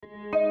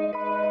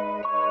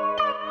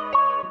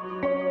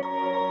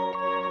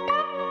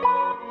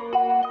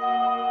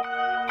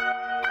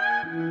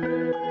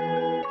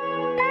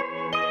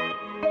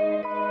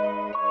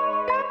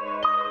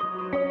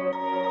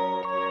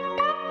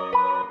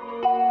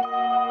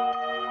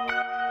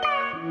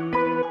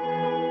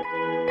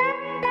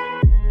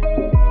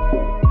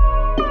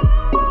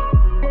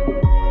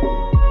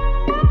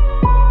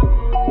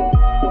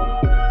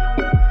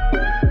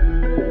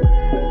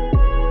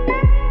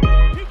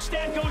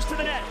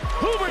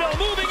Huberdeau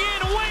moving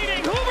in,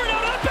 waiting.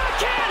 Huberdeau to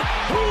backhand.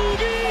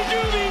 Hoobie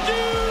doobie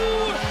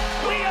doo.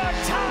 We are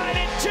tied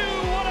at 2.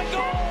 What a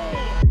goal!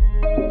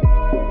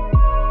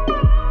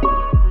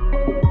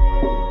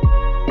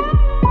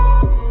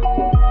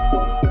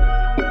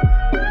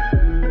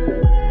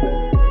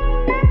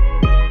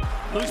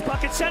 Loose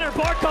puck at center.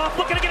 Barkov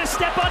looking to get a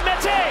step on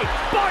Mete.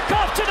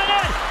 Barkov to the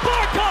net.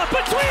 Barkov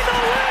between the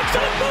legs.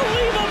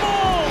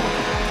 Unbelievable!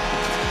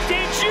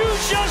 Did you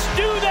just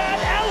do that,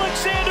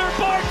 Alexander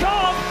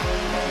Barkov?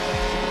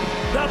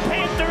 The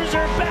Panthers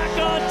are back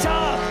on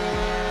top.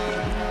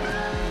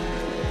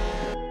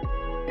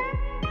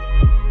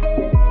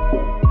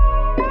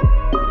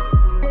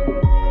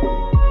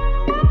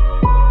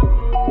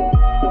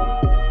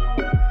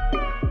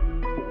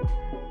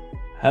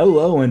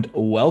 Hello and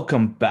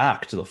welcome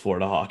back to the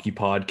Florida Hockey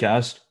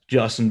Podcast.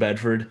 Justin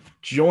Bedford,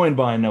 joined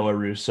by Noah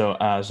Russo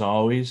as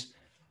always.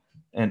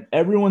 And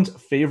everyone's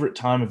favorite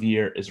time of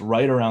year is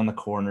right around the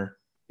corner.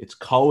 It's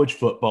college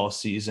football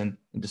season.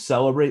 And to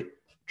celebrate,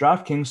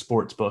 DraftKings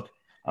Sportsbook,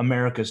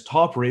 America's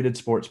top-rated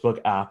sportsbook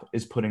app,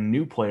 is putting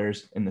new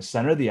players in the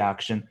center of the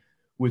action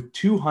with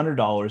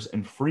 $200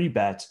 in free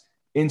bets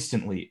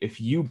instantly if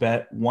you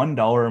bet $1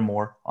 or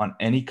more on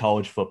any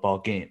college football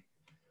game.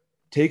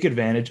 Take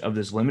advantage of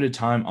this limited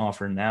time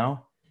offer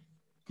now.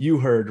 You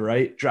heard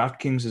right.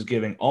 DraftKings is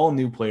giving all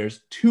new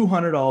players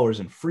 $200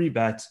 in free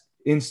bets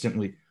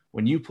instantly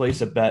when you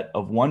place a bet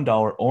of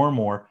 $1 or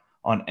more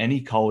on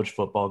any college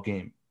football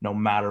game, no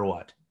matter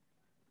what.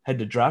 Head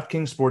to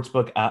DraftKings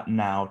Sportsbook app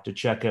now to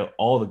check out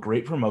all the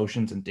great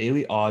promotions and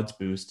daily odds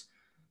boosts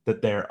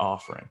that they're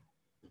offering.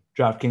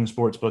 DraftKings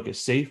Sportsbook is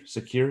safe,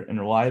 secure, and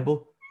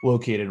reliable,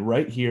 located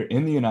right here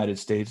in the United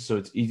States, so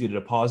it's easy to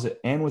deposit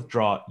and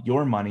withdraw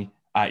your money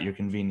at your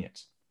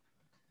convenience.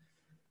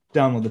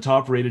 Download the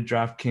top-rated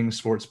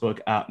DraftKings Sportsbook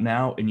app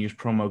now and use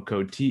promo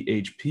code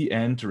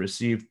THPN to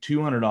receive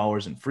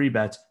 $200 in free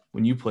bets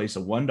when you place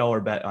a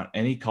 $1 bet on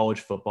any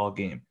college football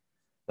game.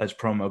 That's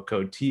promo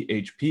code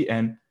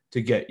THPN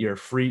to get your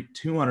free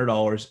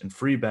 $200 in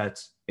free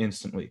bets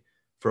instantly.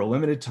 For a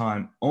limited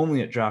time,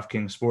 only at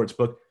DraftKings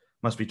Sportsbook.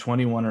 Must be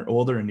 21 or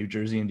older in New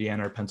Jersey,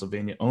 Indiana, or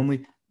Pennsylvania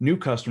only. New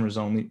customers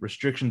only.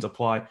 Restrictions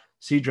apply.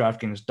 See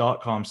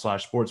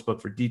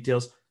DraftKings.com/sportsbook for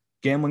details.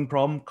 Gambling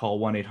problem? Call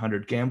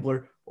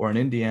 1-800-GAMBLER or in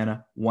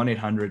Indiana,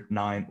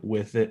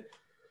 1-800-9-WITH-IT.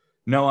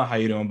 Noah, how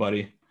you doing,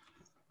 buddy?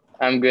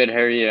 I'm good. How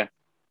are you?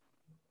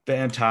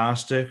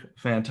 Fantastic.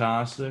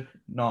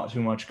 Not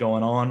too much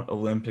going on.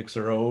 Olympics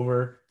are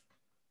over.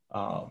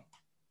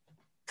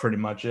 Pretty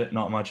much it.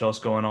 Not much else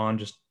going on.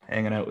 Just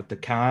hanging out with the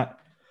cat.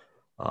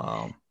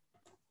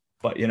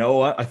 But you know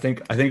what? I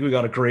think we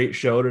got a great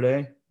show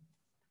today.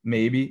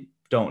 Maybe.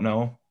 Don't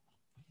know.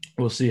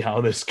 We'll see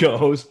how this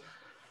goes.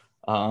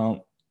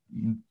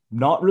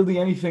 Not really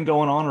anything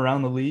going on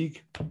around the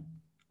league.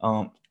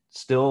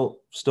 Still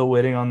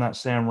waiting on that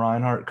Sam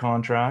Reinhart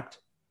contract.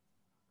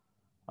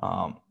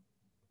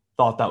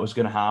 Thought that was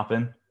going to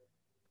happen,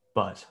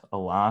 but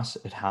alas,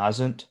 it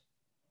hasn't.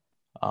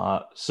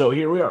 So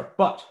here we are.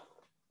 But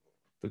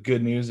the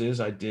good news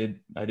is I did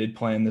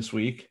plan this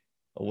week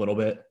a little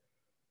bit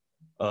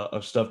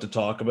of stuff to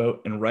talk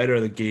about. And right out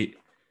of the gate,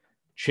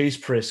 Chase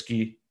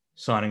Priskie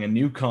signing a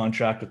new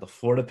contract with the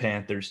Florida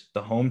Panthers,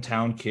 the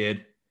hometown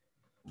kid.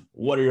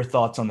 What are your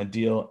thoughts on the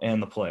deal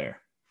and the player?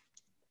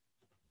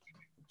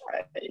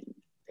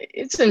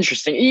 It's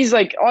interesting. He's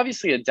like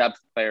obviously a depth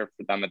player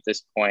for them at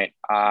this point.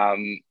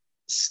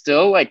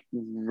 Still like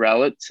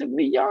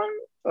relatively young,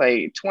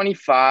 like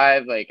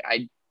 25. Like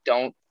I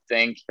don't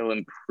think he'll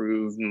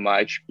improve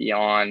much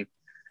beyond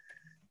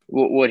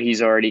what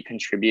he's already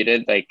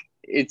contributed. Like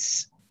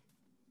it's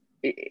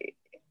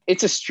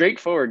a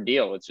straightforward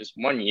deal. It's just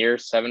 1 year,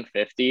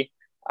 $750.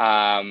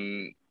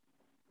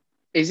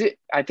 Is it?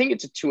 I think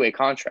it's a 2-way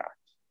contract.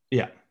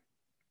 Yeah.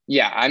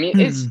 I mean,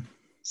 it's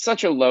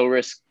such a low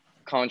risk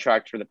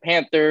contract for the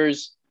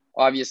Panthers.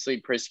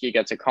 Obviously, Priskie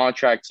gets a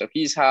contract, so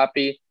he's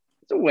happy.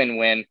 It's a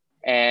win-win,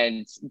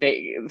 and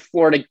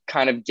Florida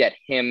kind of get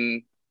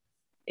him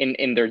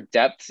in their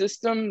depth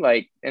system,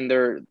 like in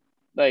their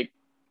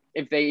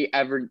if they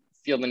ever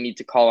feel the need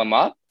to call him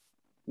up,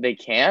 they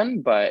can.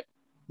 But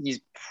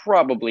he's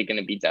probably going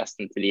to be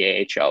destined to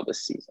the AHL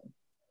this season.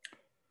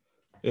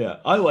 Yeah,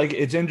 I like it.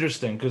 It's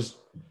interesting because,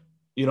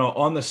 you know,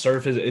 on the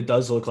surface, it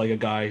does look like a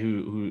guy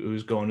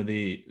who's going to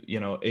the,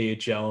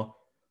 AHL.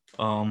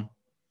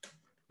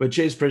 But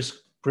Chase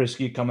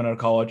Priskie coming out of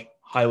college,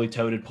 highly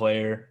touted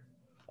player.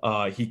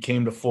 He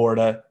came to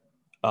Florida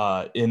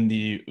in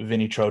the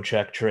Vinny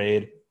Trocheck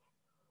trade.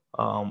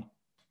 I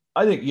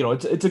think,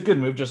 it's a good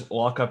move. Just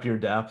lock up your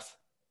depth,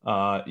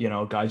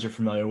 guys you're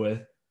familiar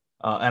with.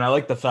 And I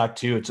like the fact,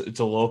 too, it's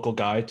a local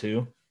guy,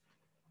 too,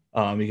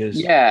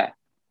 because,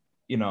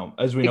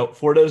 as we know,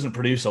 Florida doesn't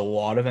produce a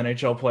lot of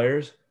NHL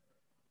players.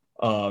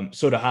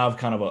 So to have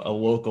kind of a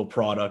local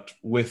product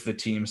with the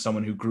team,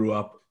 someone who grew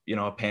up,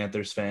 a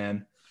Panthers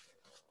fan,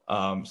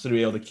 so to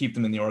be able to keep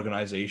them in the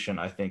organization,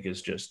 I think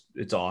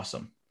it's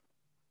awesome.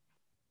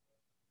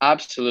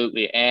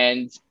 Absolutely.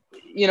 And,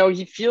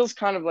 he feels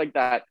kind of like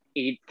that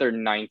eighth or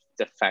ninth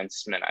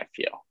defenseman, I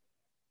feel.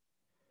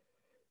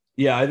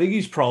 Yeah, I think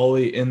he's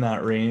probably in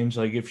that range.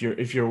 Like if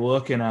you're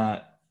looking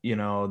at,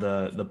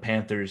 the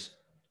Panthers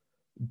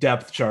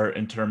depth chart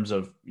in terms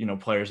of,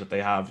 players that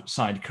they have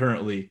signed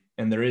currently,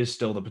 and there is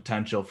still the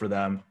potential for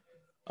them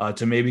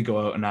to maybe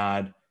go out and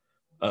add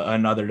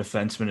another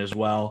defenseman as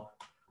well.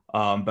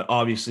 But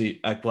obviously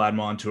Ekblad,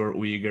 Montour,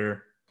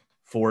 Uyghur,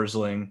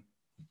 Forsling,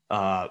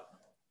 like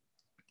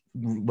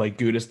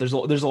Gudis,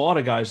 there's a lot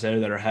of guys there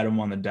that are ahead of him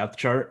on the depth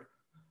chart.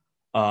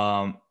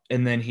 And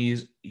then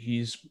he's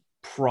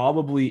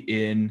probably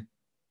in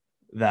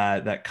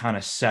that kind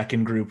of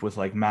second group with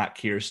like Matt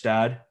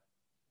Kierstad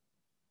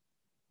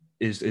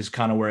is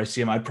kind of where I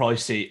see him. I'd probably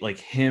say like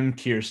him,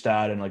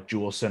 Kierstad, and like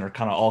Juleson are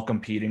kind of all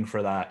competing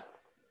for that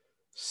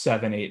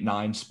 7, 8,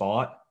 9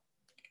 spot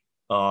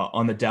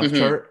on the depth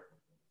chart.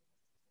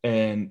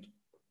 And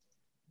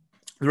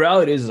the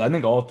reality is I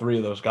think all three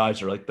of those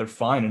guys are like, they're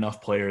fine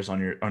enough players on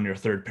your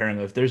third pairing.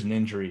 If there's an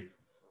injury,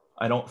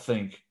 I don't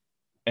think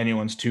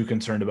anyone's too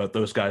concerned about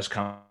those guys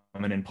coming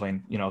and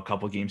playing, a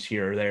couple games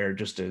here or there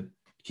just to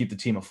keep the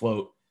team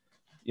afloat,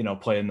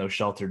 playing those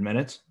sheltered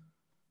minutes.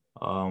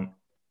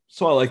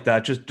 So I like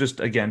that. Just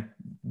again,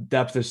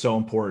 depth is so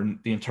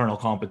important. The internal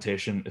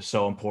competition is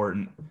so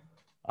important.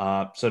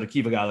 So to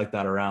keep a guy like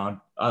that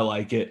around, I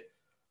like it.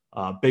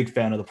 Big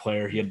fan of the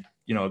player. He had,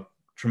 a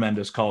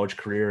tremendous college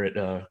career at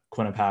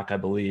Quinnipiac, I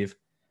believe,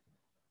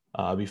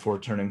 before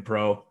turning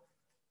pro.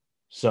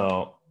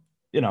 So,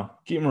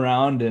 keep him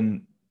around.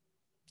 And,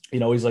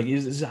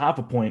 he's a half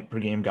a point per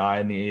game guy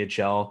in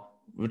the AHL,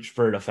 which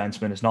for a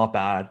defenseman is not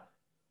bad.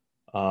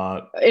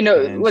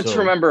 Let's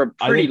remember a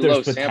pretty low I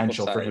think there's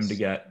potential for him to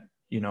get,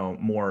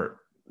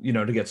 more,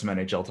 to get some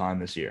NHL time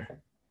this year.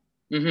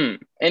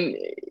 And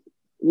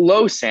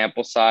low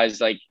sample size,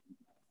 like,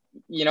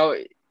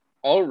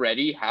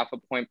 already half a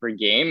point per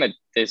game at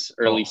this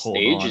early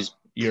stage is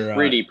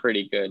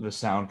pretty good. The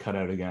sound cut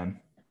out again.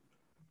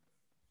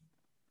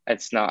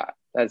 That's not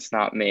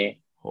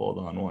me. Hold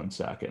on 1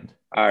 second.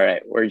 All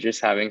right. We're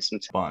just having some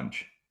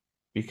bunch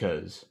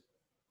because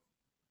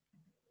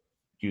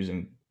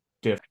using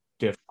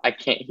I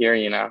can't hear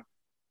you now.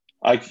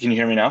 Can you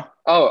hear me now?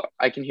 Oh,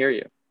 I can hear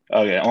you.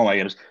 Okay. Oh my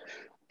goodness.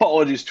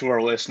 Apologies to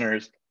our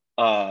listeners.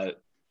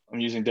 I'm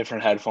using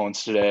different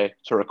headphones today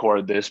to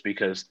record this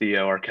because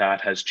Theo, our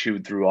cat, has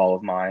chewed through all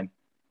of mine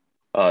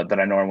that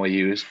I normally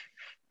use.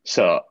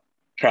 So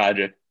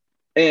tragic.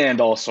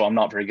 And also I'm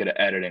not very good at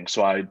editing.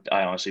 So I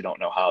honestly don't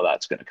know how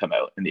that's going to come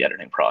out in the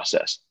editing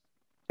process.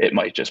 It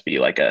might just be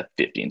like a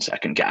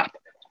 15-second gap.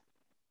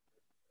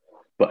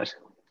 But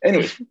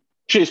anyway,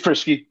 Chase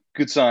Prisky,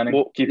 good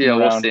signing. Keep him around.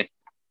 We'll see.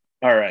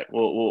 All right,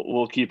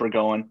 we'll keep her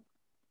going.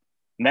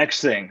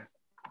 Next thing,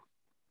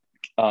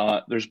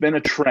 there's been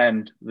a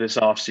trend this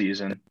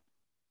offseason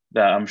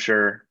that I'm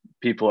sure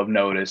people have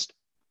noticed,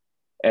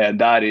 and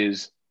that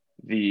is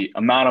the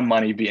amount of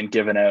money being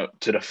given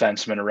out to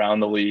defensemen around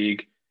the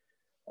league.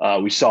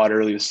 We saw it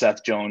early with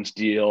Seth Jones'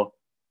 deal,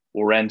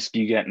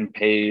 Werenski getting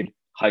paid,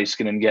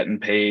 Heiskanen getting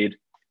paid,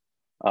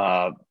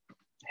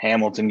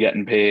 Hamilton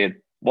getting paid,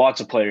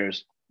 lots of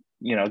players,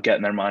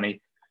 getting their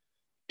money.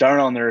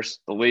 Darnell Nurse,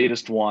 the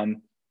latest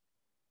one,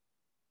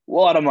 a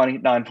lot of money,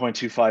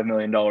 $9.25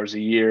 million a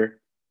year.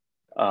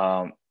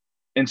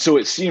 And so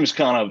it seems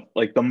kind of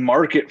like the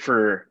market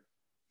for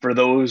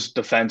those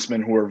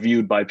defensemen who are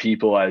viewed by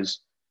people as,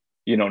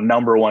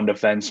 number one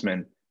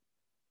defensemen,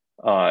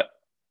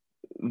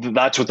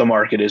 that's what the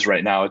market is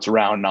right now. It's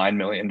around $9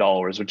 million,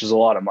 which is a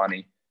lot of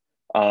money.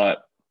 And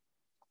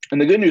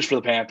the good news for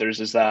the Panthers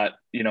is that,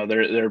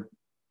 their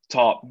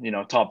top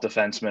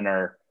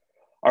defensemen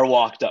are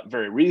locked up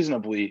very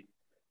reasonably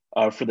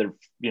for their,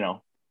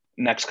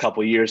 next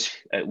couple of years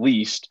at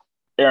least.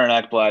 Aaron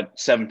Ekblad,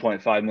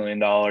 $7.5 million,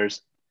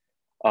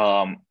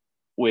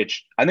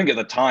 which I think at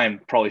the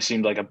time probably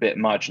seemed like a bit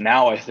much.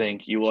 Now I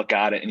think you look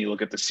at it and you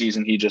look at the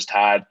season he just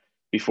had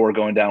before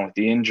going down with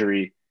the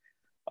injury.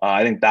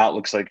 I think that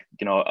looks like,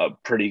 a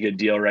pretty good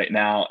deal right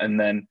now. And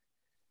then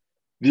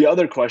the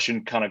other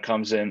question kind of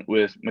comes in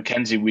with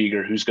Mackenzie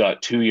Weegar, who's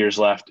got 2 years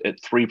left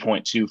at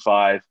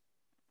 $3.25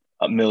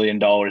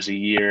 million a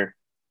year.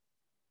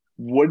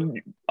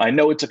 I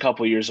know it's a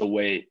couple years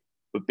away,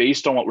 but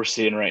based on what we're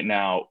seeing right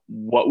now,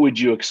 what would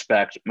you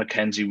expect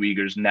Mackenzie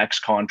Weegar's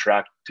next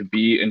contract to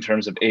be in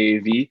terms of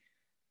AAV?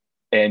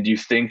 And do you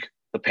think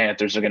the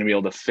Panthers are going to be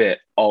able to fit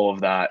all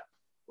of that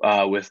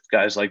with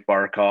guys like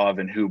Barkov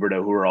and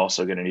Huberdeau, who are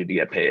also going to need to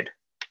get paid?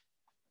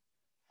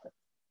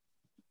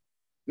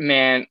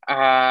 Man,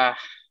 I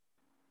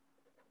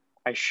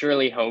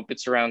surely hope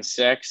it's around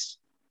 6.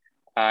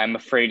 I'm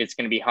afraid it's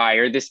going to be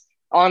higher. This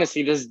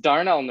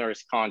Darnell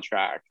Nurse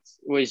contract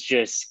was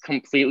just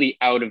completely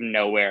out of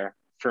nowhere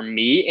for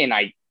me. And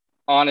I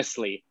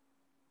honestly,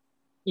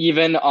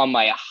 even on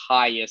my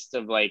highest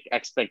of like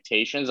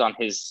expectations on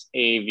his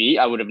AAV,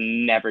 I would have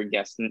never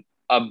guessed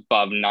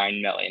above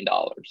 $9 million.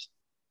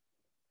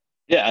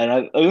 Yeah.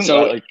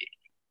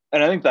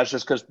 And I think that's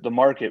just because the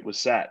market was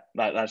set.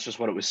 That's just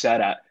what it was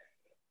set at.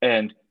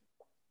 And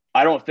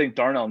I don't think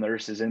Darnell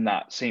Nurse is in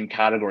that same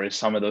category as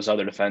some of those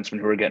other defensemen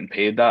who are getting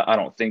paid that. I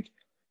don't think,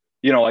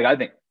 like I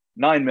think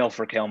 $9 million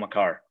for Cale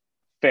Makar,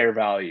 fair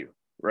value,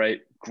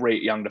 right?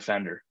 Great young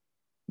defender,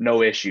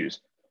 no issues.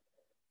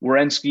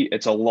 Werenski,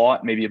 it's a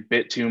lot, maybe a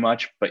bit too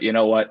much, but you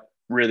know what?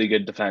 Really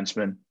good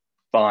defenseman,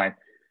 fine.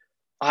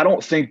 I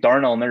don't think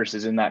Darnell Nurse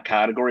is in that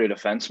category of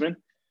defenseman,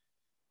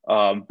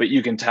 but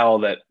you can tell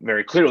that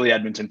very clearly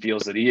Edmonton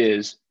feels that he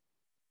is,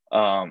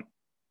 and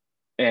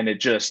it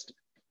just,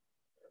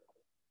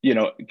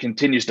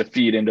 continues to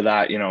feed into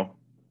that.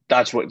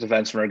 That's what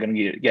defensemen are going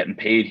to be getting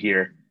paid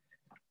here,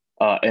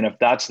 and if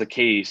that's the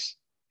case,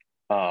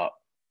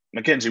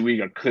 Mackenzie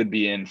Weegar could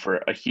be in for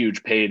a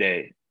huge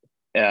payday.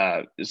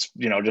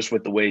 Just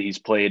with the way he's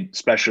played,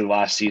 especially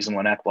last season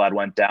when Ekblad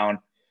went down.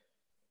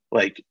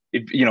 Like,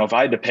 if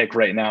I had to pick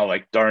right now,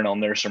 like Darnell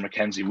Nurse or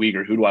Mackenzie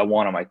Weegar, who do I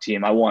want on my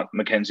team? I want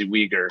Mackenzie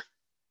Weegar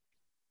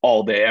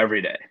all day,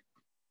 every day.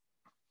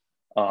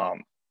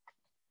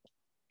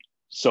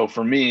 So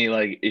for me,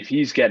 like, if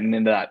he's getting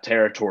into that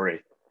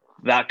territory,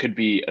 that could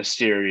be a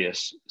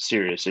serious,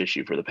 serious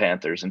issue for the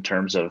Panthers in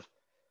terms of,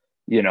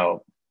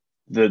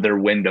 their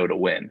window to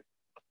win.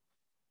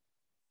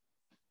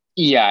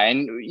 Yeah,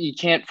 and you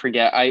can't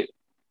forget,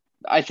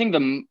 I think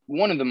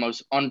one of the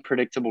most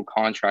unpredictable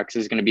contracts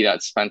is going to be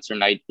that Spencer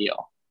Knight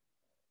deal.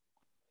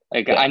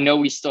 Like, yeah. I know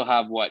we still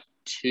have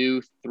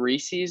 2-3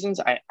 seasons.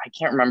 I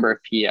can't remember if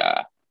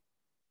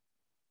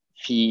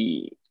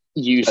he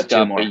used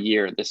up a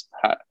year.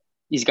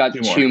 He's got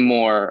two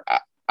more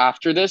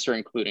after this, or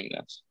including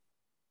this.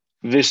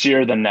 This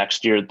year, then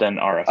next year, then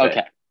RFA.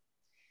 Okay.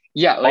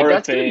 Yeah, like RFA,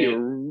 that's going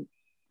to be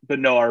but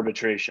no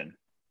arbitration.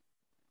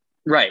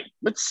 Right.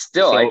 But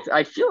still,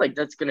 I feel like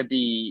that's going to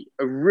be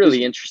a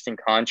really interesting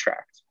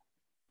contract.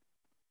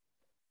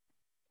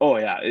 Oh,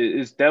 yeah.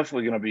 It's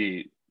definitely going to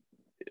be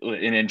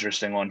an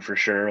interesting one for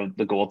sure,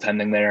 the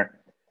goaltending there.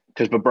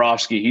 Because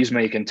Bobrovsky, he's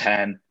making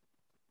 10.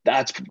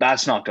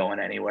 That's not going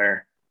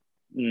anywhere.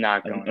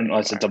 Not going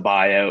unless it's a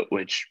buyout,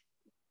 which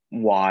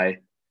why?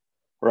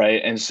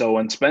 Right. And so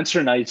when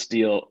Spencer Knight's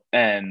deal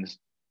ends,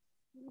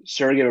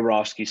 Sergei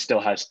Bobrovsky still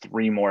has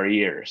 3 more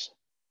years.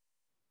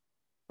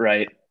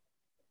 Right.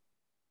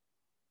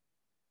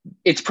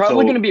 It's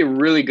probably going to be a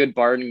really good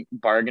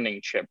bargaining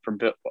chip for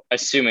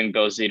assuming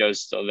Bill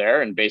Zito's still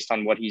there. And based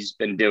on what he's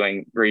been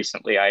doing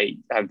recently, I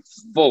have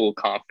full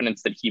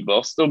confidence that he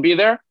will still be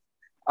there.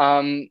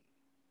 That's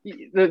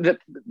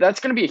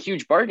going to be a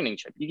huge bargaining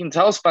chip. You can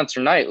tell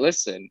Spencer Knight,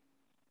 listen,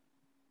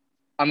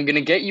 I'm going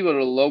to get you at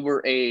a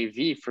lower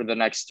AAV for the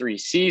next 3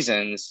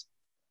 seasons,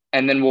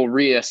 and then we'll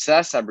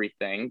reassess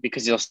everything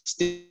because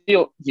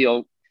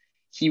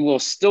he will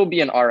still be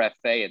an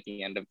RFA at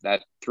the end of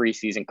that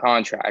 3-season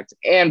contract,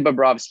 and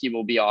Bobrovsky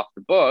will be off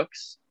the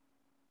books.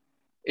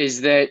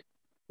 Is that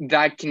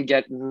can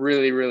get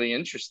really, really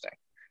interesting.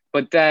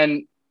 But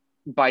then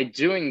by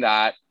doing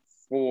that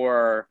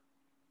for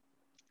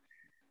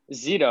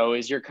Zito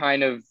is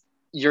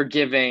you're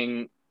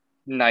giving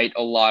Knight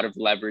a lot of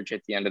leverage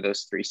at the end of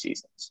those 3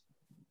 seasons.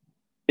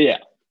 Yeah.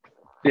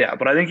 Yeah,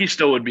 but I think he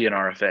still would be an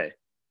RFA,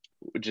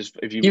 which is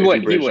if you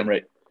bridge him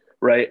right.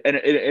 Right. And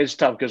it's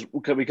tough because of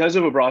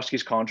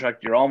Bobrovsky's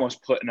contract, you're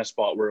almost put in a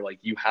spot where like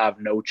you have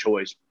no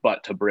choice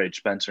but to bridge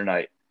Spencer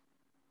Knight.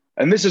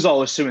 And this is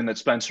all assuming that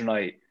Spencer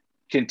Knight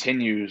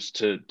continues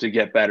to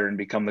get better and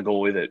become the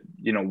goalie that,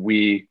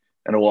 we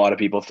and a lot of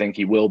people think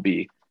he will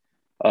be,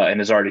 and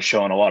has already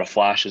shown a lot of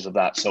flashes of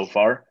that so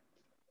far.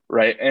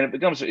 Right. And it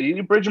becomes,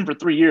 you bridge him for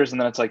 3 years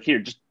and then it's like, here,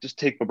 just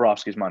take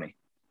Bobrovsky's money.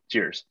 It's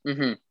yours.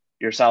 Mm-hmm.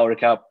 Your salary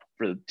cap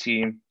for the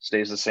team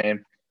stays the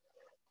same.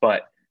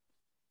 But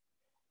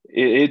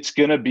it's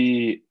going to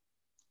be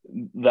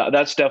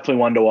that's definitely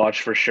one to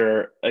watch for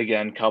sure.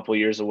 Again, a couple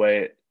years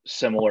away,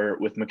 similar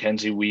with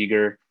Mackenzie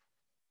Weegar.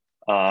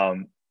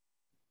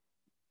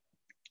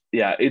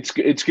 Yeah, it's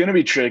going to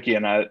be tricky.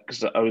 And I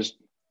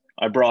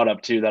brought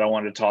up too that I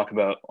wanted to talk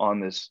about on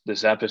this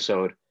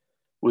episode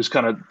was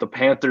kind of the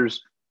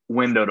Panthers'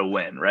 window to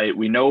win, right?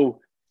 We know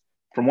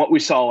from what we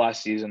saw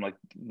last season, like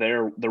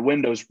their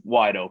window's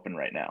wide open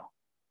right now.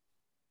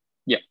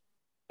 Yeah.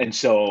 And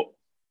so,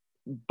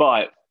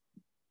 but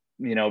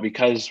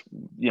because,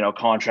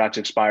 contracts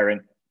expiring,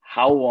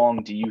 how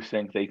long do you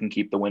think they can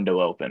keep the window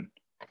open?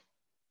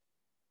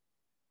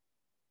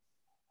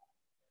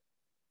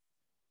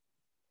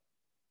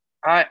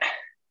 I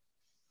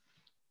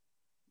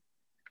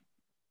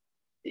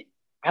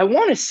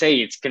want to say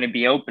it's going to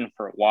be open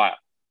for a while.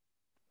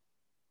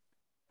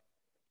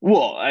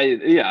 Well,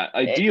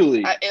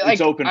 ideally,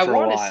 it's open for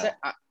a while.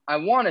 I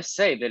want to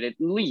say that at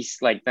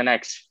least like the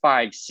next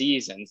 5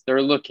 seasons,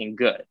 they're looking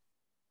good.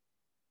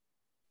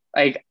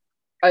 Like,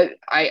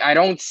 I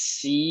don't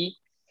see.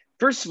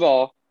 First of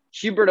all,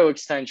 Huberdeau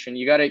extension.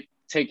 You got to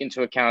take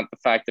into account the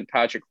fact that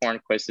Patrick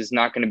Hornquist is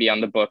not going to be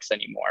on the books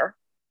anymore.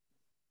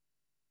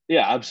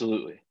 Yeah,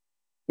 absolutely.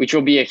 Which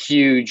will be a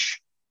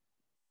huge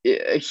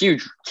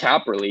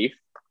cap relief.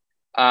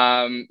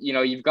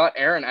 You've got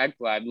Aaron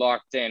Ekblad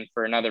locked in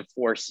for another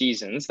 4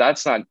 seasons.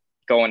 That's not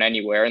going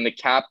anywhere, and the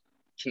cap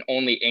can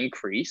only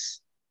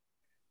increase.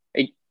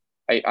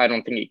 I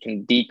don't think it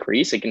can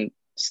decrease. It can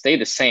stay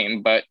the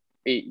same, but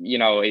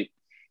it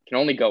can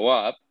only go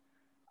up.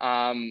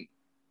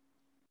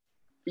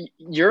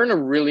 You're in a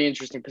really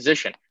interesting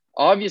position.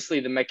 Obviously,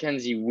 the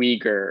Mackenzie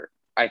Weegar,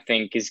 I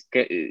think, is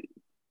going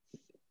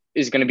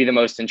to be the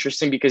most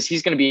interesting because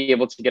he's going to be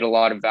able to get a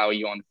lot of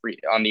value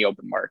on the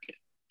open market.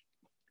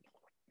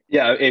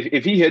 Yeah,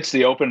 if he hits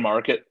the open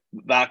market,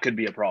 that could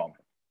be a problem.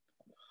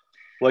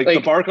 Like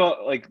the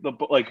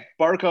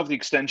Barkov, the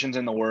extension's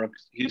in the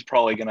works. He's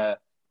probably gonna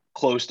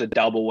close to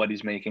double what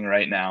he's making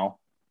right now,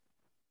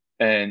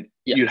 and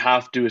you'd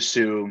have to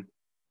assume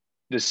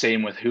the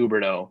same with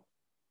Huberdeau.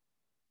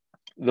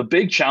 The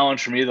big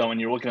challenge for me, though, when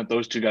you're looking at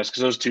those two guys,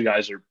 because those two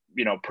guys are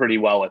pretty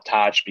well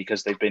attached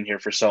because they've been here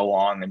for so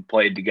long and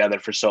played together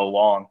for so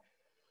long.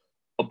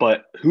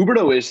 But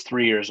Huberdeau is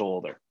 3 years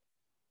older,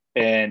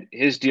 and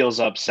his deal's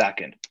up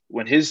second.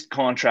 When his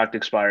contract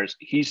expires,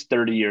 he's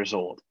 30 years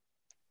old.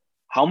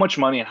 How much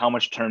money and how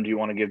much term do you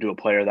want to give to a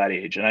player that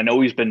age? And I know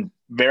he's been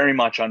very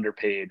much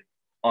underpaid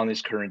on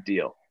his current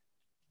deal.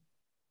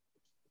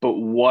 But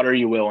what are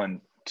you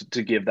willing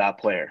to give that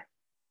player?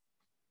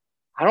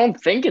 I don't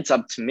think it's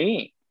up to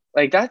me.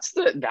 Like, that's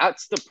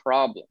the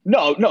problem.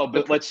 No,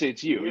 but let's say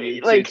it's you.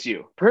 It's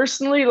you.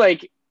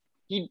 Personally,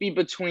 he'd be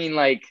between,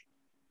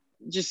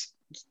 just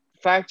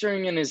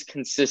factoring in his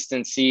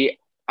consistency,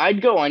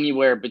 I'd go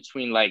anywhere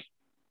between,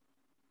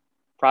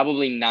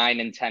 probably 9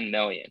 and 10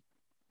 million.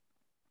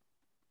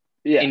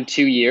 Yeah. In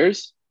 2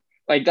 years.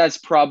 That's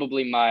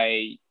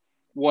probably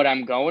what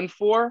I'm going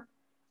for.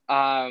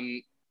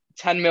 10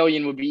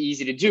 million would be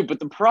easy to do, but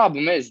the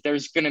problem is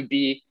there's going to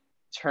be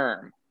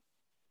term.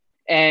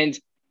 And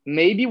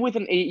maybe with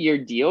an 8-year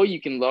deal,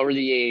 you can lower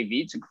the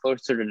AAV to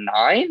closer to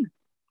 9,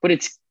 but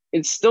it's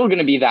still going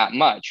to be that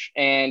much.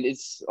 And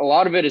a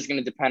lot of it is going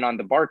to depend on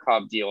the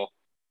Barkov deal.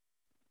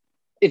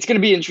 It's going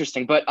to be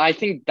interesting, but I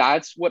think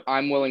that's what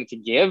I'm willing to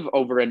give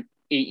over an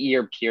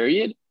 8-year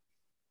period.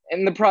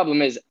 And the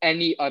problem is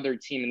any other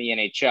team in the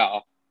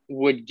NHL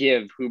would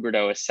give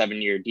Huberdeau a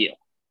 7-year deal.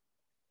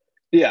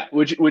 Yeah,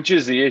 which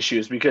is the issue,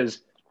 is because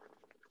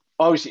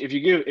obviously if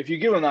you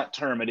give him that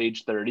term at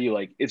age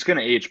 30, it's going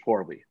to age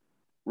poorly,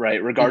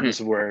 right? Regardless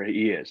of where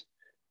he is,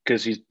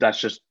 because that's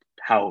just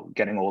how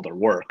getting older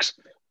works.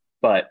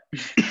 But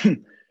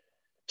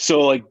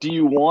so do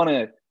you want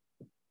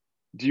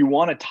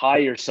to tie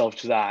yourself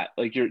to that?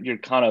 You're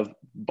kind of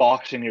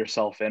boxing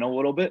yourself in a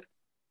little bit,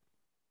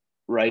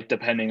 right?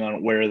 Depending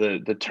on where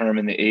the term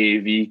and the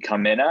AAV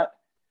come in at.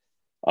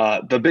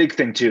 The big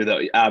thing too,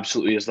 though,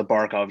 absolutely, is the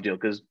Barkov deal,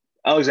 because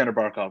Alexander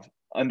Barkov,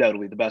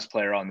 undoubtedly the best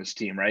player on this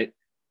team, right?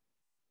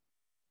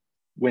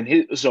 When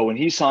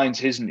he signs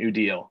his new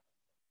deal,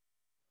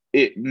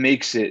 it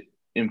makes it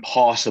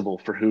impossible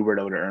for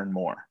Huberdeau to earn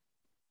more.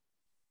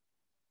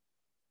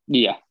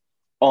 Yeah.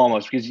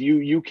 Almost, because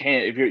you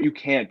can't, if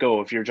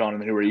you're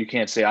Jonathan Huberdeau, you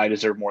can't say I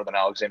deserve more than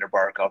Alexander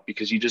Barkov,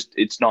 because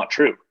it's not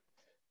true.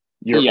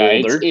 You're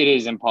older. It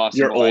is impossible.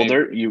 You're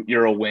older.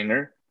 You're a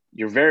winger.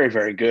 You're very,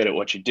 very good at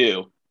what you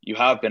do. You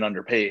have been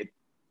underpaid,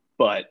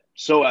 but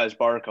so has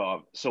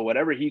Barkov. So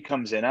whatever he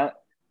comes in at,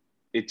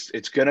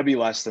 it's going to be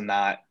less than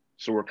that.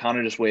 So we're kind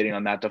of just waiting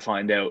on that to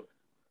find out.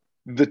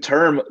 The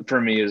term for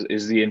me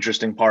is the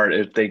interesting part.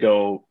 If they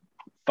go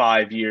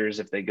 5 years,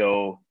 if they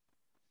go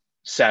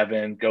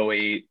 7, go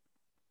 8,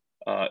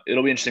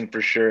 it'll be interesting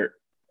for sure.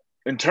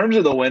 In terms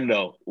of the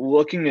window,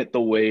 looking at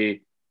the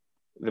way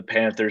the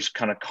Panthers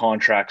kind of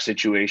contract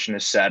situation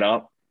is set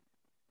up,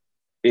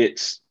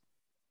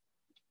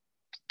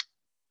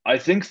 I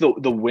think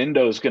the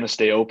window is going to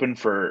stay open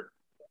for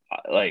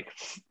at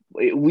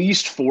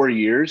least 4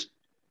 years,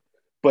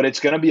 but it's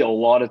going to be a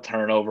lot of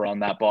turnover on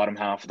that bottom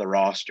half of the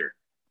roster.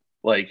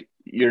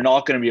 You're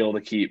not going to be able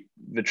to keep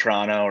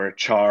Vetrano or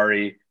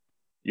Chari.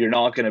 You're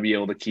not going to be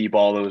able to keep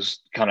all those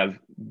kind of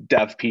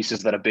depth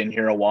pieces that have been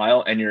here a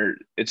while. And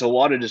it's a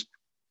lot of just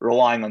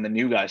relying on the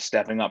new guys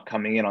stepping up,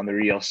 coming in on their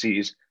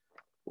ELCs,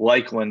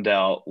 like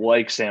Lindell,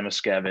 like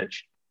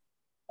Samoskevich,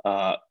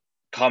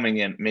 coming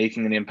in,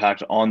 making an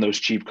impact on those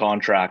cheap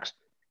contracts.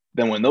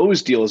 Then when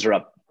those deals are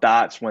up,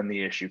 that's when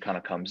the issue kind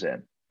of comes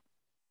in.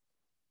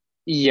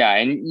 Yeah,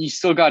 and you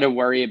still got to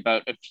worry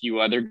about a few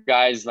other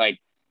guys.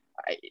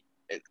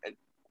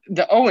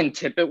 The Owen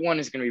Tippett one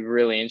is going to be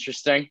really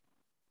interesting.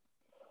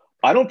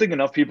 I don't think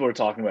enough people are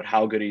talking about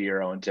how good a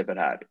year Owen Tippett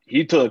had.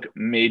 He took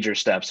major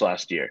steps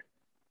last year.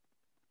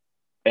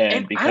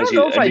 And because I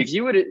don't know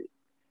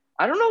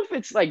I don't know if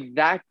it's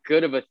that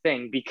good of a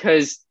thing,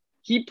 because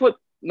he put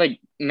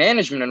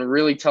management in a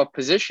really tough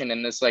position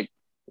in this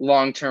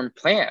long-term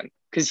plan,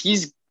 because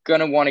he's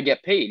going to want to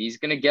get paid. He's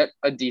going to get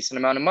a decent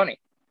amount of money.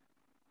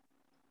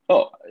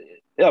 Oh,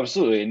 yeah,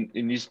 absolutely.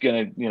 And he's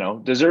going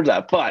to, deserve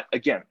that. But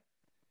again,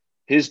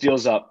 his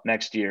deal's up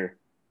next year.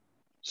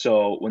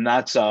 So when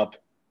that's up,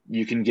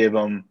 you can give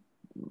him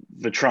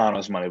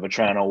Vetrano's money.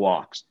 Vetrano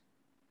walks.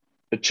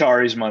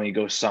 Achari's money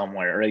goes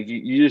somewhere.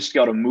 You just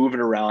got to move it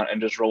around and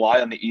just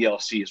rely on the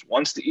ELCs.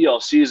 Once the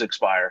ELCs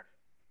expire,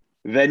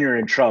 then you're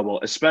in trouble,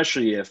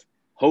 especially if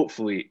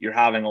hopefully you're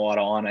having a lot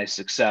of on-ice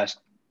success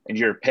and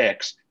your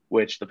picks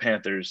which the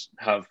Panthers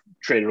have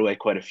traded away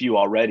quite a few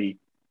already,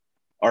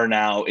 are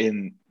now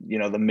in,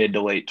 the mid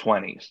to late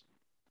 20s,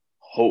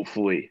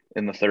 hopefully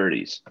in the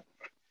 30s.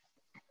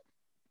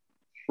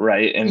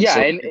 Right. And yeah,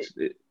 so and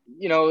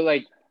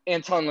like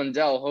Anton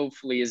Lundell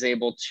hopefully is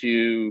able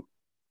to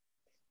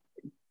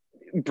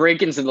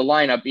break into the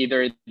lineup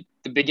either at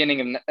the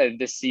beginning of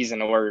this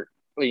season or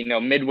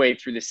midway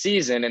through the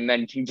season, and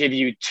then can give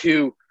you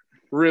 2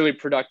 really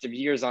productive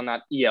years on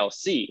that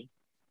ELC.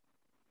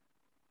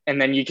 And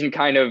then you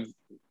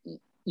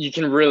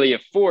can really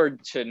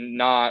afford to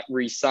not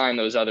re-sign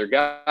those other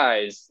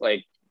guys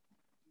like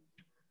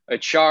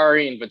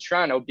Achari and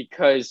Vetrano,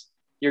 because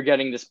you're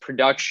getting this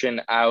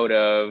production out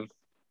of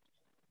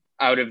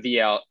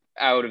the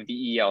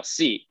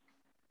ELC.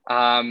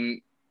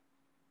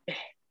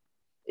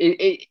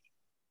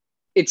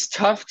 It's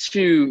tough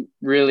to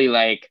really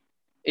like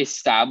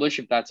establish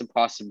if that's a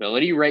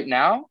possibility right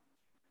now,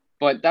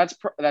 but that's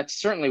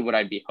certainly what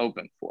I'd be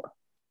hoping for.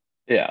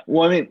 Yeah.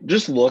 Well, I mean,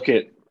 just look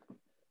at,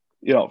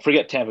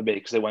 forget Tampa Bay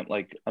because they went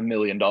like $1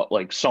 million,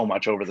 like so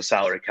much over the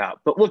salary cap.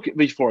 But look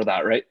before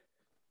that, right?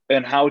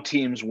 And how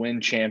teams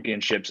win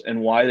championships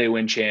and why they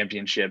win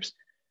championships.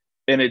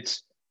 And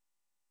it's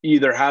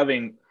either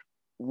having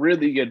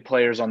really good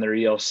players on their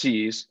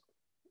ELCs,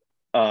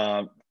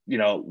 well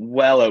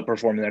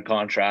outperforming their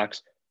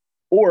contracts,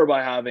 or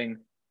by having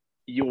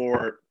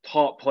your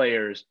top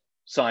players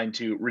signed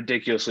to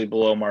ridiculously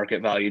below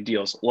market value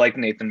deals like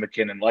Nathan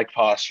McKinnon, like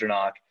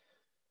Pasternak,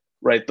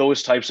 right?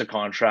 Those types of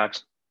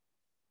contracts.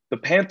 The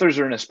Panthers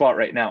are in a spot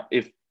right now.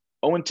 If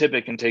Owen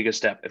Tippett can take a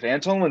step, if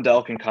Anton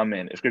Lundell can come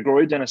in, if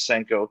Grigory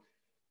Denisenko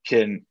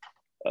can,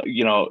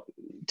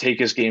 take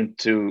his game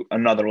to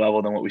another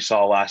level than what we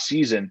saw last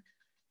season,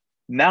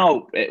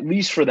 now, at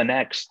least for the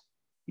next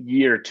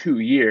year, 2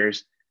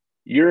 years,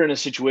 you're in a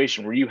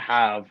situation where you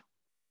have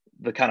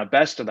the kind of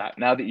best of that.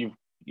 Now that you've,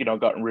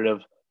 gotten rid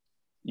of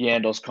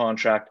Yandel's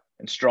contract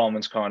and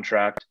Strawman's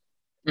contract,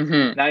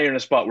 now you're in a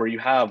spot where you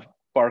have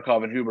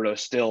Barkov and Huberdeau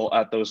still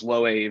at those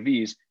low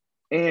AAVs,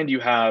 and you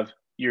have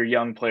your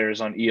young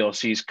players on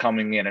ELCs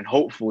coming in and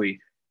hopefully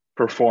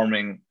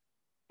outperforming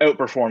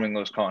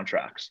those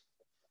contracts.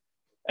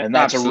 And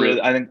that's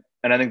Absolutely. I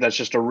think that's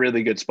just a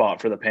really good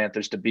spot for the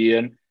Panthers to be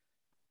in.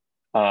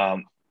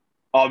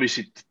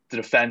 Obviously the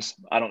defense,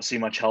 I don't see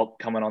much help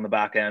coming on the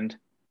back end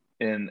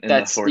in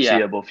the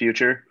foreseeable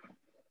future,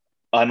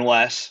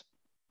 unless,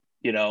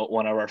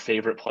 one of our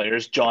favorite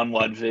players, John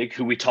Ludwig,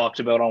 who we talked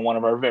about on one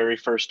of our very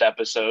first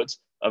episodes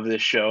of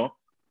this show,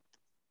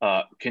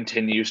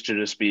 continues to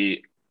just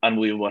be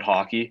unbelievable at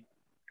hockey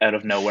out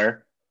of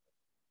nowhere.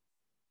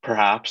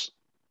 Perhaps.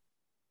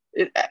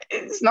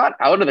 It's not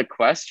out of the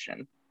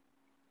question.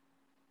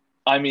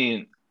 I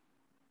mean,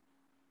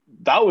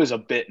 that was a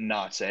bit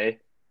nuts, eh?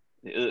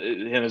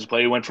 Him as a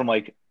player, he went from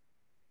like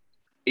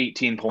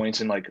 18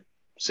 points in like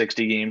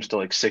 60 games to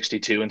like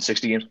 62 in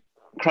 60 games.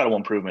 Incredible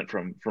improvement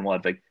from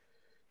Ludwig.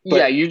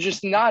 But, you're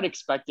just not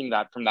expecting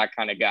that from that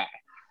kind of guy.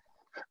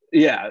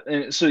 Yeah,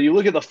 and so you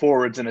look at the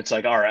forwards and it's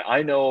like, all right,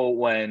 I know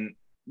when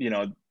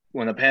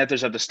the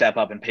Panthers have to step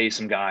up and pay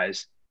some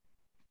guys,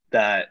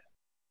 that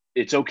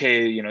it's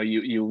okay,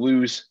 you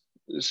lose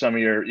some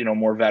of your,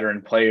 more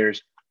veteran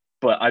players,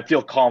 but I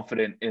feel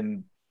confident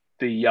in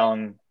the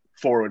young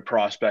forward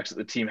prospects that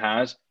the team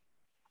has.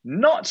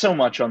 Not so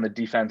much on the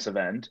defensive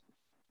end,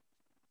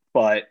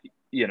 but,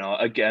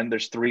 again,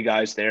 there's 3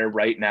 guys there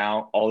right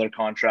now. All their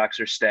contracts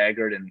are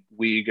staggered, and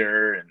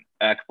Uyghur and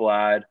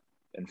Ekblad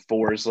and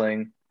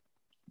Forsling.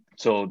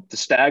 So the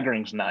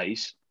staggering's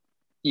nice.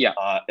 Yeah.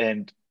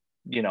 And,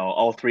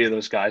 all 3 of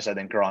those guys, I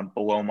think, are on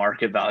below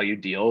market value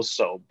deals.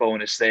 So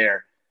bonus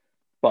there.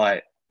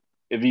 But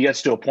if he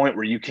gets to a point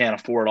where you can't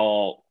afford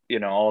all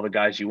the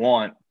guys you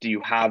want, do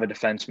you have a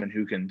defenseman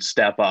who can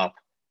step up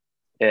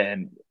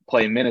and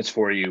play minutes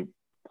for you?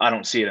 I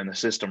don't see it in the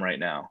system right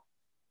now.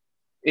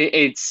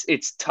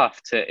 It's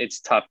tough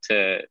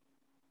to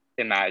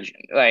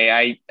imagine.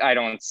 Like I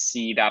don't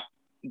see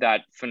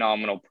that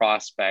phenomenal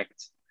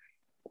prospect,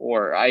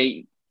 or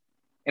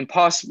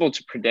impossible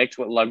to predict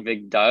what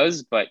Ludwig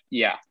does, but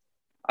yeah,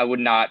 I would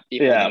not be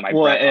holding my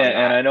breath on that.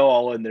 And I know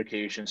all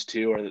indications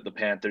too are that the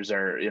Panthers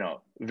are,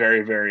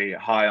 very, very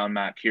high on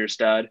Matt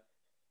Kierstad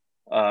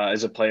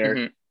as a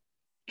player.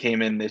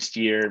 Came in this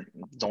year,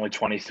 he's only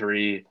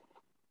 23.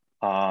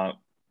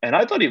 And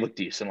I thought he looked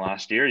decent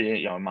last year,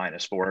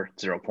 -4,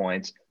 0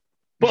 points.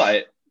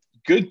 But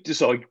good.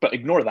 But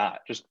ignore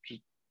that. Just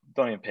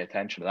don't even pay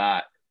attention to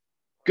that.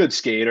 Good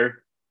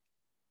skater.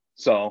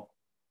 So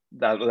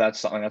that's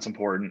something that's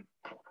important.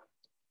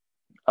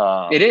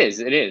 It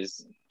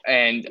is.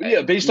 And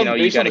based on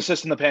the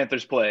system the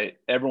Panthers play,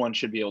 everyone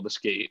should be able to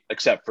skate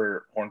except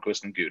for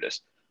Hornquist and Gudas.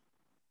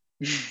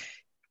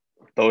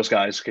 Those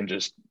guys can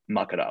just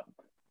muck it up.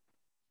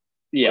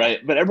 Yeah.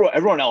 Right. But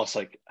everyone else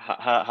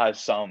has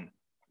some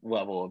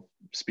level of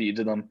speed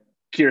to them.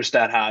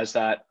 Kierstad has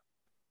that.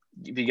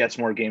 If he gets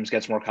more games,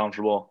 gets more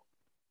comfortable,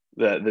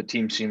 the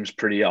team seems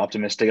pretty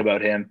optimistic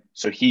about him.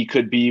 So he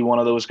could be one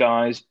of those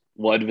guys.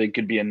 Ludwig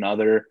could be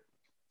another.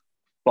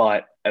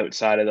 But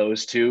outside of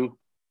those 2,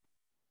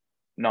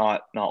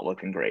 not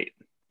looking great.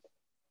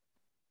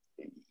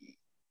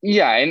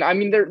 Yeah, and I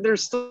mean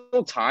there's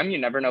still time. You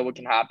never know what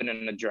can happen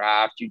in the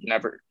draft. You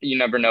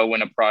never know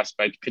when a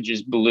prospect could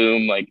just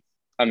bloom. Like,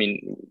 I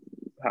mean,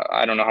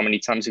 I don't know how many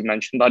times we've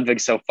mentioned Ludwig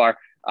so far,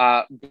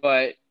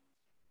 but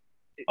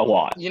a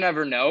lot. You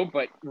never know.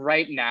 But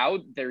right now,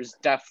 there's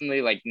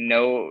definitely like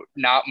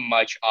not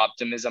much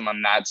optimism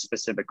on that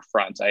specific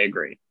front. I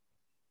agree.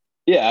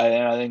 Yeah,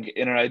 and I think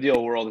in an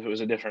ideal world, if it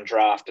was a different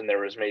draft and there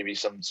was maybe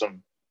some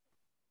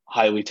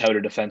highly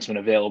touted defensemen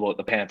available at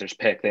the Panthers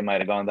pick, they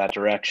might have gone that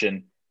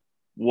direction.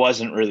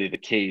 Wasn't really the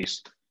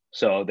case.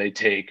 So they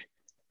take,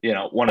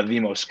 one of the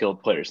most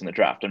skilled players in the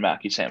draft in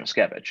Mackie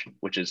Samoskevich,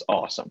 which is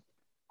awesome.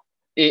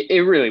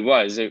 It really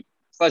was a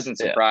pleasant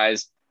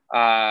surprise.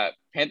 Yeah.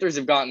 Panthers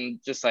have gotten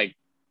just like,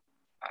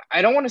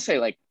 I don't want to say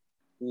like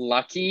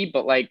lucky,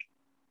 but like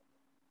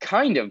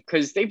kind of,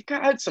 because they've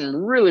had some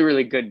really,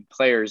 really good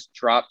players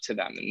drop to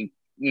them in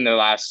the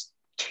last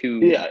two.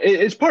 Yeah,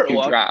 it's part of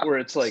luck drafts. Where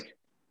it's like,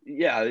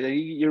 yeah,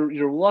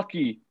 you're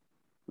lucky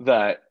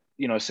that,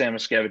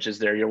 Samoskevich is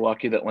there. You're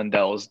lucky that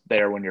Lindell is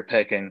there when you're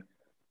picking.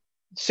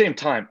 Same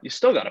time, you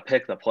still got to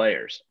pick the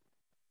players,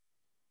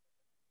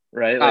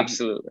 right? Like,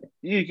 absolutely.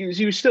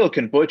 You still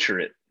can butcher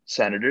it,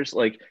 Senators.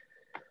 Like,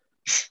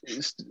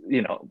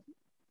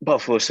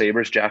 Buffalo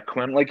Sabres, Jack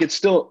Quinn. Like, it's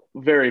still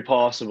very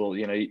possible,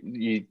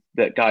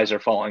 that guys are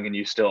falling and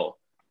you still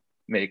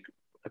make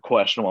a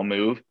questionable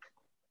move.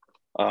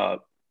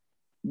 But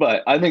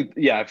I think,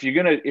 if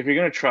you're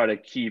gonna try to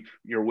keep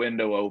your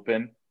window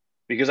open,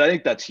 because I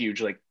think that's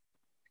huge. Like,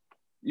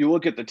 you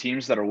look at the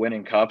teams that are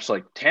winning cups,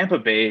 like Tampa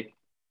Bay,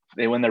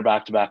 they win their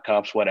back-to-back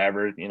cups,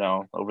 whatever,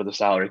 over the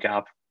salary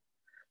cap.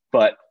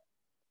 But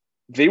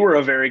they were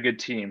a very good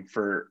team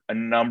for a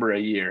number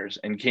of years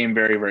and came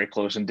very, very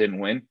close and didn't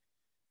win.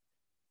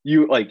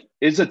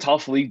 It's a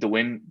tough league to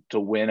win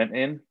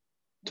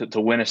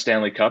a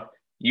Stanley Cup.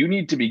 You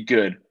need to be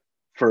good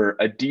for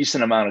a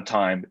decent amount of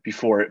time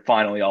before it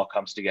finally all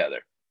comes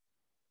together.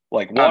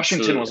 Like,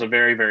 Washington was a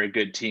very, very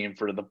good team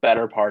for the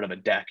better part of a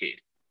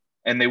decade.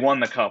 And they won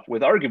the cup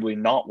with arguably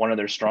not one of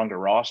their stronger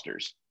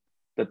rosters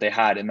that they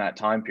had in that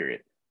time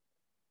period.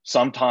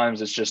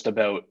 Sometimes it's just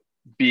about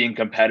being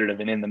competitive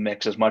and in the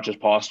mix as much as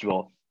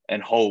possible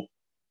and hope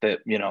that,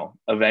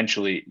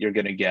 eventually you're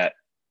going to get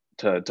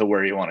to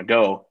where you want to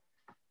go.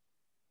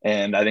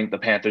 And I think the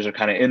Panthers are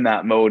kind of in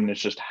that mode, and it's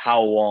just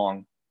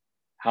how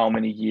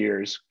many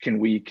years can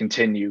we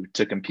continue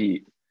to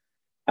compete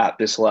at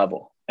this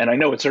level? And I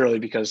know it's early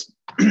because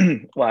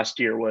last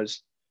year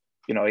was,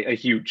 a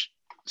huge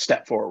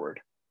step forward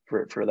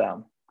for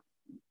them.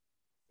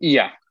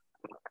 Yeah.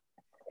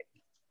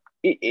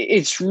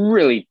 It's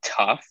really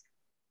tough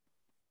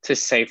to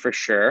say for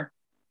sure.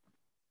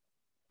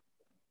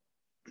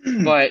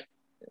 But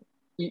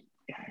you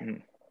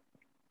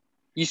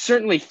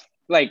certainly,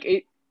 like,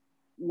 it,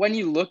 when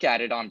you look at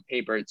it on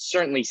paper, it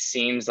certainly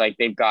seems like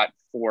they've got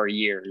 4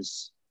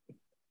 years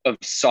of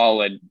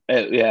solid.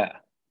 If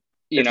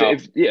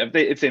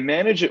they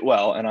manage it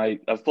well, and I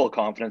have full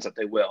confidence that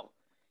they will,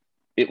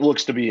 it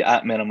looks to be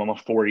at minimum a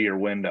 4-year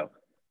window.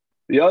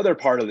 The other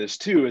part of this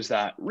too is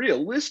that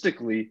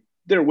realistically,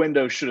 their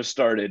window should have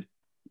started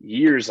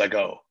years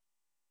ago,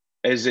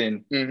 as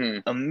in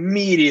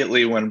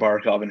immediately when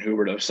Barkov and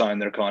Huberdeau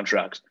signed their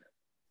contracts.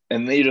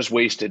 And they just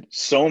wasted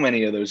so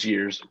many of those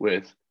years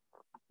with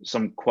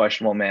some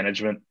questionable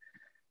management,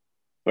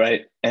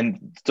 right?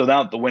 And so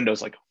now the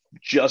window's like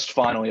just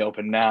finally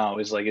open now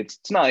is like, it's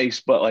nice,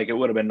 but like it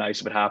would have been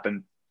nice if it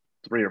happened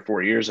 3 or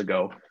 4 years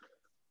ago.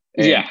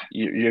 And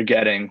you're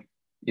getting,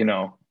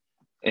 an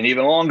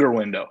even longer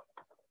window.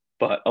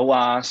 But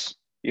alas,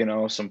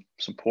 some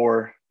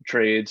poor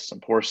trades, some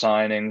poor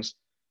signings,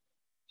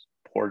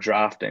 poor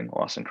drafting,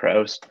 Lawson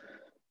Krause.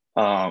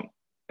 And,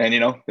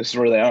 this is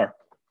where they are.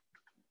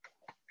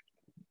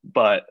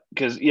 But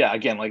because,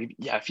 again,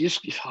 if you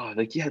just,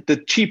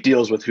 the cheap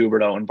deals with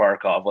Huberdeau and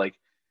Barkov,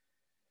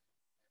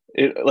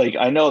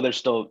 I know there's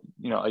still,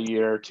 a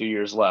year or 2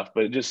 years left,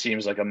 but it just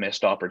seems like a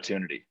missed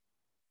opportunity.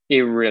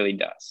 It really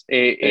does.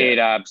 It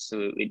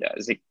absolutely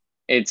does.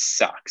 It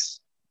sucks.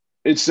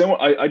 It's similar.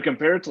 I'd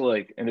compare it to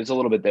and it's a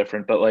little bit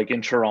different, but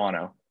in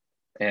Toronto,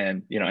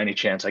 and any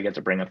chance I get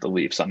to bring up the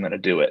Leafs, I'm going to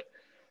do it.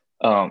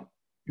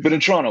 But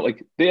in Toronto,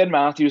 they had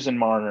Matthews and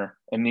Marner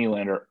and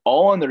Nylander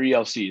all on their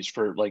ELCs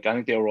for I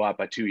think they overlapped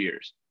by 2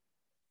 years.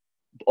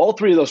 All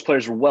 3 of those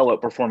players were well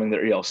outperforming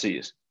their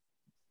ELCs,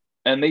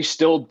 and they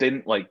still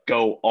didn't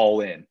go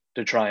all in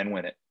to try and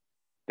win it.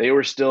 They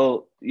were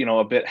still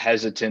a bit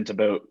hesitant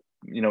about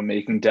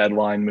making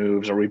deadline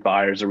moves. Are we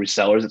buyers? Are we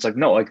sellers? It's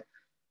no,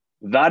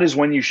 that is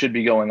when you should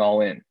be going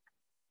all in,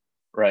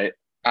 right?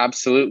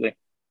 Absolutely.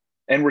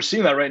 And we're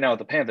seeing that right now with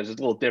the Panthers. It's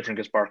a little different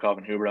because Barkov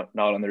and Huberdeau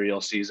not on their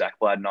ELC, Zach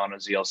Vlad not on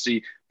his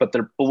ELC, but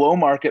they're below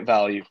market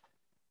value.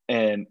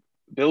 And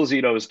Bill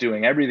Zito is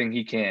doing everything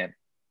he can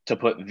to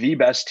put the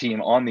best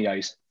team on the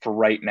ice for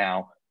right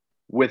now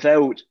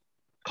without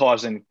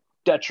causing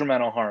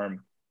detrimental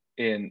harm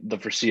in the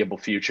foreseeable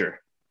future.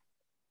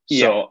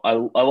 Yeah. So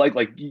I like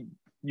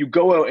you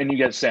go out and you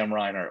get Sam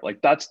Reinhart.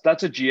 Like that's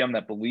a GM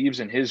that believes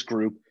in his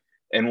group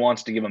and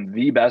wants to give him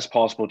the best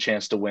possible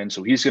chance to win.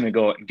 So he's going to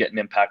go out and get an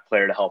impact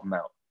player to help him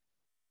out.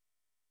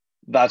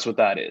 That's what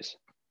that is.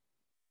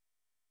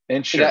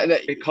 And sure,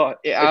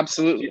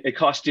 absolutely. It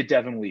cost you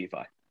Devin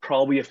Levi,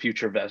 probably a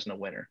future Vezina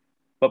winner.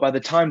 But by the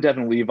time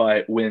Devin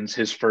Levi wins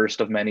his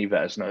first of many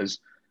Vezinas,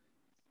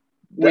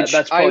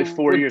 that's probably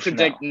 4 years from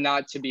now. I would predict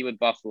not to be with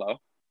Buffalo.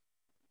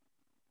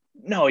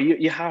 No,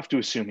 you have to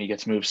assume he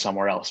gets moved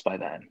somewhere else by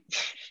then.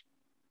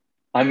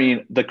 I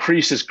mean, the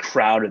crease is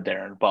crowded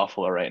there in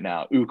Buffalo right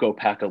now.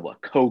 Ukko-Pekka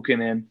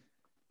Luukkonen,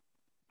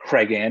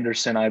 Craig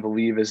Anderson, I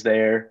believe, is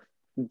there.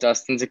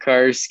 Dustin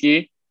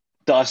Tokarski.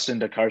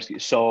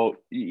 So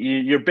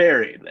you're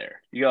buried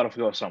there. You got to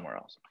go somewhere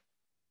else.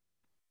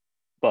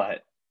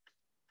 But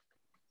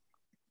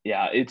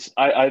yeah,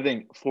 I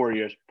think 4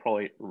 years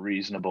probably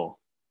reasonable,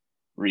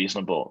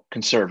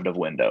 conservative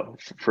window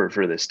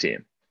for this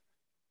team.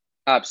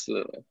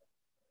 Absolutely.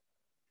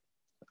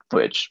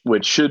 Which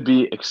should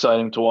be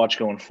exciting to watch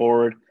going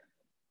forward.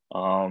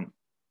 I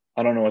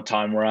don't know what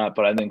time we're at,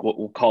 but I think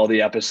we'll call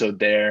the episode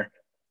there.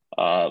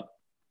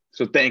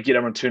 So thank you to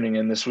everyone tuning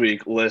in this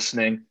week,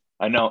 listening.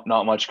 I know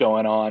not much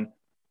going on.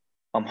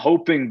 I'm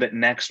hoping that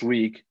next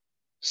week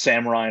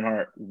Sam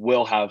Reinhart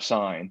will have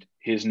signed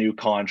his new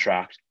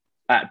contract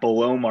at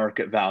below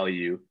market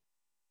value,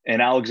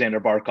 and Alexander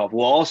Barkov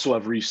will also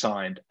have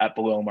re-signed at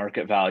below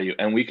market value,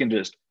 and we can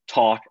just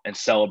talk and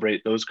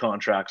celebrate those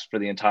contracts for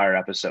the entire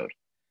episode.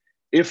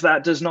 If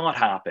that does not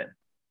happen,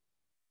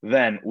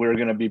 then we're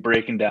going to be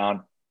breaking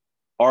down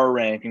our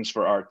rankings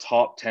for our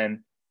top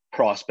 10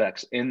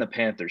 prospects in the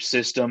Panthers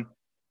system.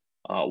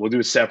 We'll do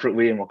it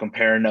separately and we'll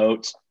compare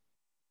notes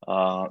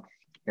and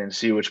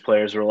see which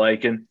players we're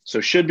liking. So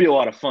it should be a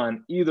lot of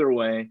fun either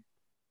way.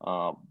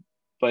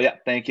 But yeah,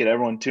 thank you to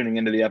everyone tuning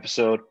into the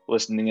episode,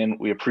 listening in.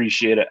 We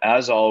appreciate it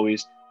as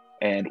always.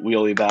 And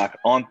we'll be back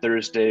on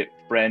Thursday,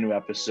 brand new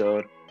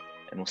episode,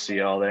 and we'll see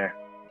you all there.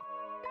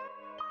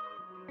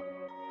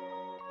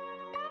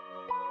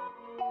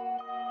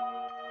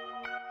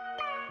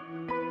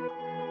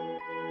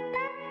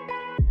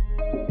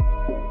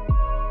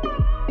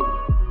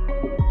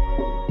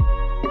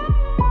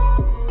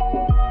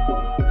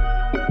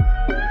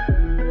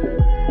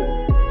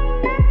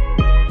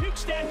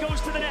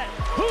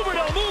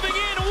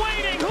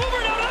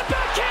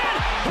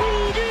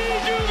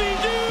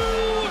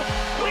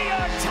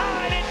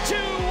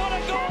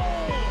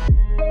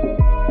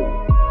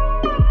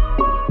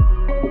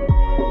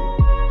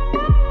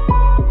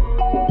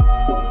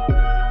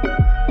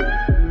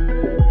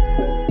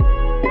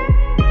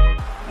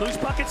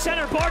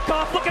 Center,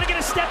 Barkov looking to get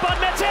a step on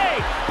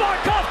Mete.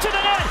 Barkov to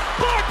the net.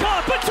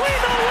 Barkov between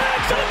the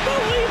legs.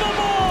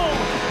 Unbelievable.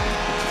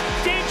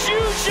 Did you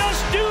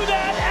just do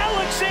that,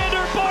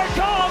 Alexander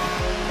Barkov?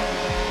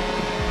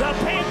 The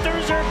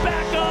Panthers are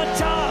back on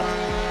top.